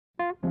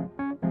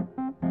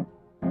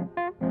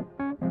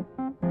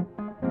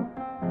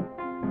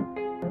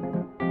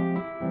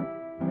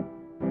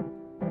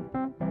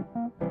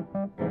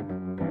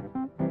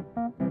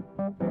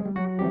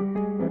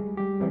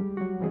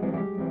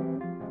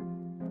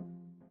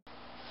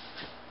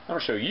I'm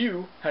going to show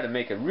you how to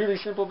make a really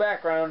simple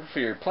background for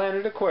your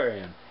planet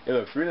aquarium. It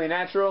looks really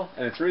natural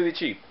and it's really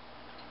cheap.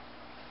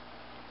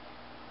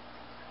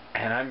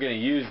 And I'm going to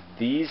use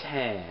these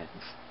hands.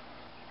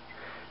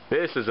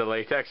 This is a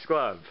latex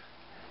glove.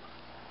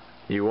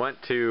 You want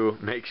to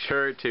make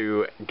sure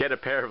to get a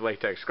pair of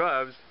latex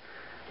gloves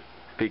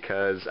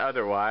because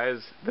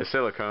otherwise the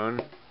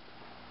silicone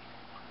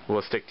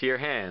will stick to your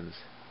hands.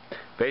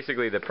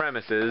 Basically the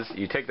premise is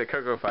you take the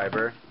cocoa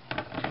fiber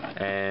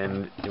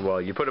and,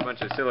 well, you put a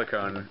bunch of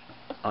silicone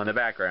on the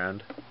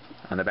background,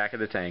 on the back of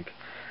the tank,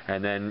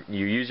 and then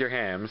you use your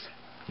hands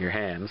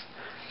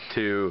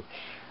to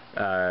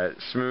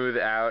smooth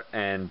out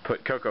and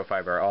put cocoa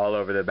fiber all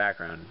over the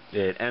background.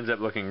 It ends up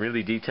looking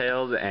really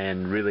detailed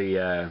and really,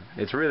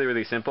 it's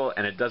really simple,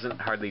 and it doesn't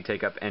hardly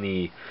take up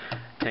any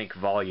tank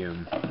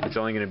volume. It's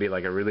only going to be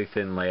like a really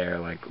thin layer,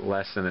 like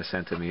less than a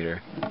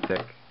centimeter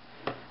thick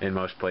in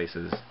most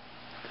places.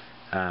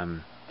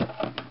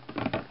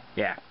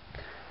 Yeah.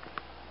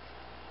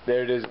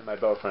 There it is in my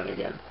bow front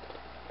again.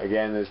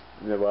 Again, this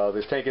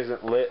tank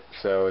isn't lit,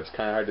 so it's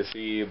kind of hard to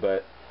see,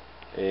 but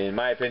in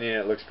my opinion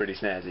it looks pretty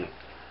snazzy.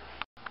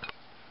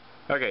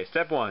 Okay,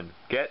 step 1,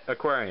 get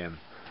aquarium.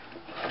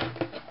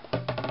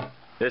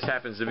 This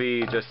happens to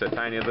be just a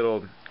tiny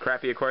little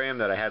crappy aquarium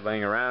that I had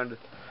laying around,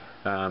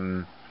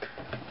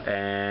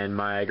 and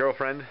my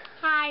girlfriend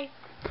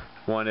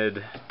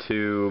wanted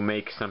to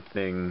make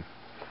something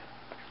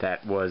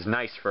that was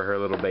nice for her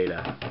little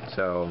beta,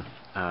 so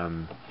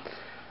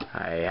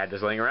I had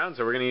this laying around,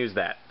 so we're going to use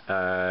that.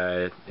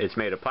 It's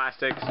made of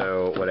plastic,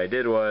 so what I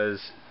did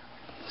was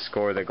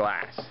score the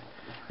glass.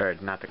 Or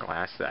not the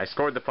glass, I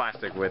scored the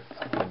plastic with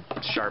a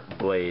sharp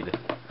blade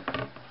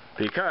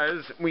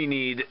because we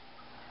need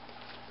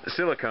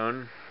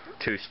silicone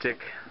to stick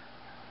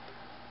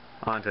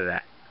onto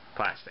that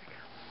plastic.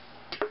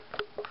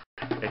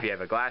 If you have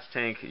a glass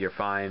tank, you're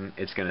fine,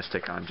 it's going to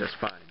stick on just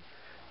fine.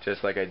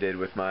 Just like I did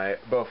with my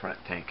bow front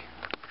tank.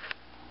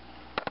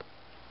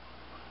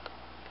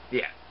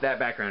 Yeah, that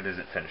background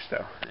isn't finished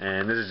though,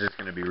 and this is just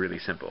going to be really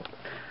simple.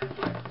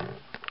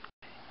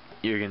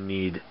 You're going to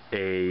need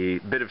a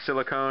bit of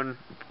silicone.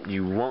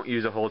 You won't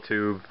use a whole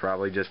tube,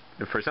 probably just,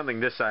 for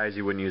something this size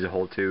you wouldn't use a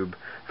whole tube.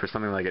 For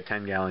something like a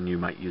 10-gallon you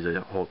might use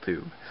a whole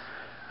tube.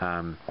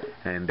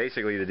 And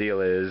basically the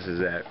deal is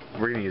that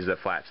we're going to use the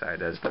flat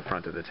side as the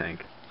front of the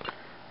tank.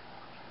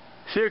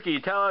 Suki,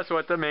 tell us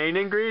what the main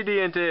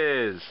ingredient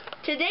is.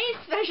 Today's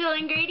special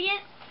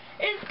ingredient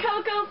is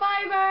cocoa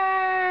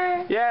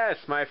fiber! Yes,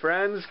 my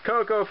friends,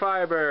 cocoa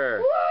fiber!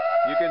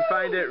 Woo! You can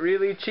find it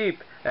really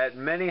cheap at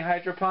many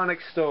hydroponic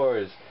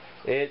stores.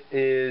 It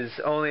is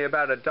only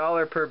about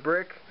 $1 per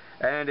brick,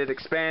 and it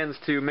expands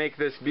to make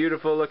this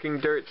beautiful looking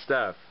dirt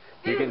stuff.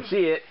 You can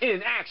see it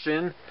in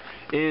action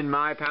in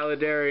my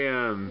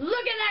paludarium.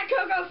 Look at that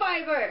cocoa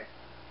fiber!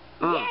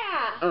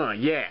 Yeah!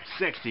 Yeah,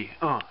 sexy.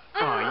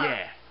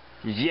 Yeah.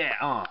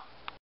 Yeah,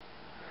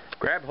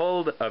 Grab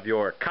hold of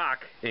your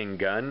caulking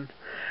gun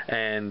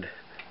and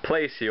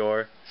place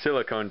your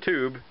silicone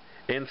tube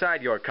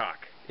inside your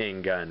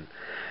caulking gun.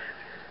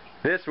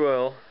 This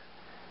will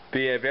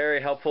be a very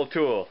helpful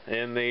tool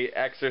in the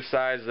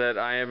exercise that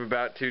I am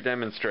about to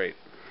demonstrate.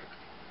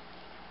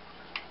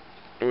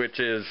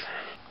 Which is...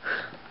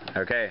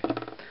 Okay,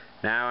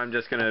 now I'm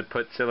just going to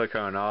put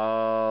silicone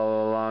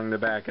all along the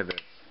back of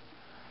this.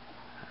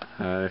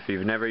 If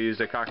you've never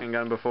used a caulking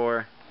gun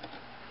before,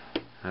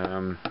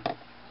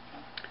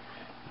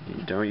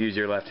 you don't use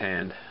your left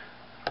hand.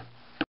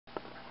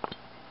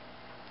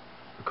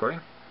 Corey?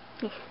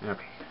 Yes.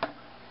 Okay.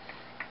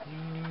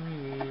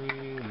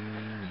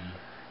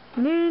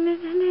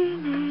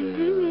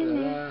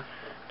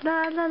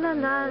 La la la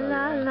la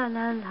la la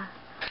la la.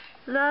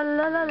 La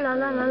la la la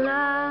la la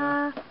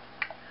la.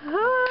 You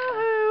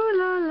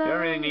don't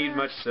really need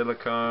much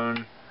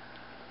silicone.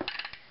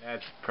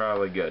 That's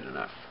probably good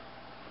enough,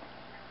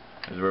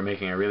 because we're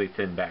making a really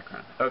thin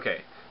background.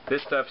 Okay,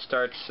 this stuff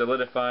starts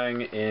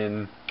solidifying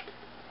in,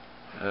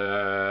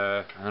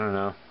 I don't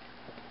know,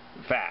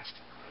 fast.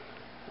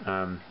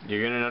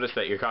 You're going to notice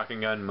that your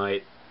caulking gun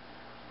might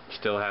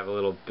still have a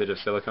little bit of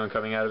silicone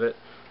coming out of it.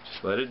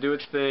 Just let it do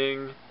its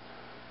thing.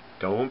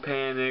 Don't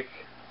panic.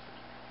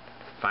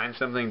 Find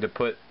something to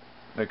put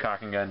the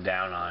caulking gun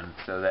down on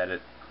so that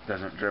it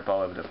doesn't drip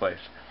all over the place.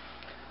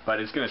 But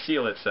it's going to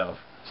seal itself,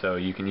 so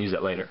you can use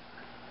it later.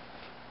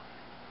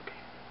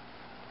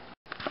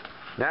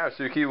 Now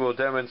Suki will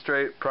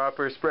demonstrate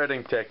proper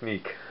spreading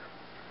technique.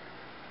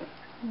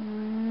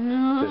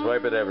 Just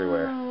wipe it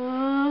everywhere.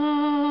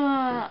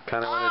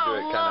 Kind of want to do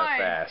it kind of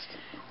fast.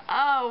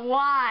 Oh,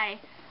 why?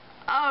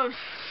 Oh,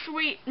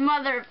 sweet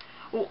mother.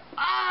 Oh,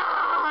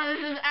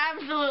 this is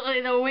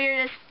absolutely the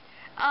weirdest.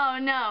 Oh,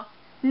 no.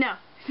 No.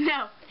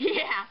 No.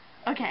 Yeah.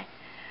 Okay.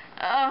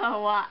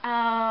 Oh, wow.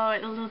 Oh,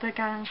 a little bit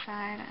got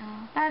inside.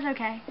 Oh, that's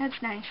okay.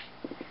 That's nice.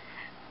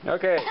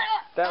 Okay.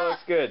 That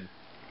looks good.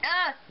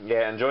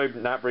 Yeah, enjoy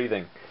not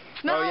breathing.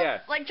 Smells oh,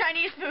 yeah. like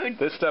Chinese food.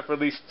 This stuff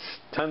released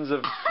tons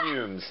of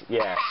fumes.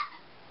 Yeah.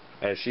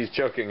 As she's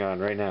choking on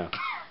right now.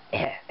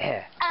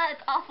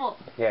 It's awful.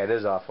 Yeah, it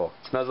is awful.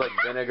 It smells like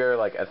vinegar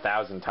like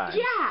 1,000 times.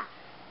 Yeah.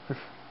 And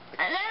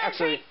then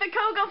Actually, I take the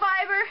cocoa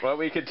fiber. what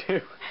we could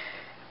do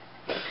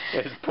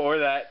is pour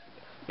that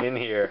in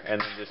here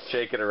and then just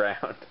shake it around.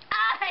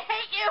 I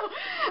hate you.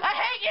 I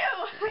hate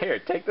you. Here,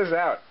 take this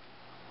out.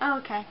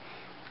 Okay.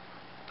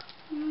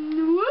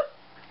 Whoop.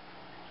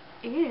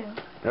 Ew.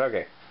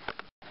 Okay.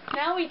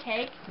 Now we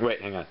take.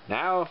 Wait, hang on.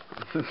 Now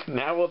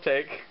we'll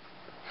take.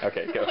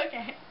 Okay, go.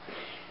 Okay.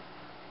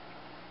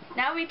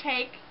 Now we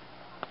take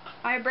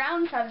our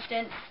brown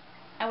substance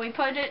and we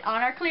put it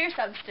on our clear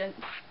substance.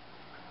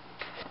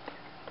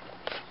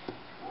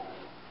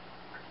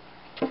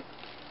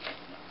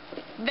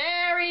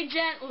 Very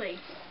gently.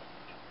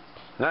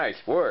 Nice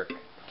work.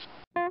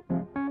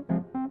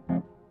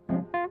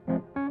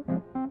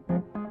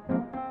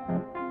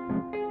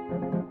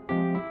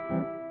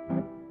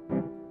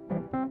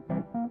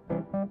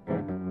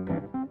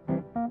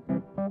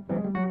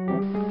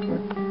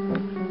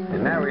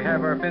 And now we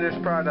have our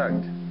finished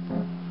product.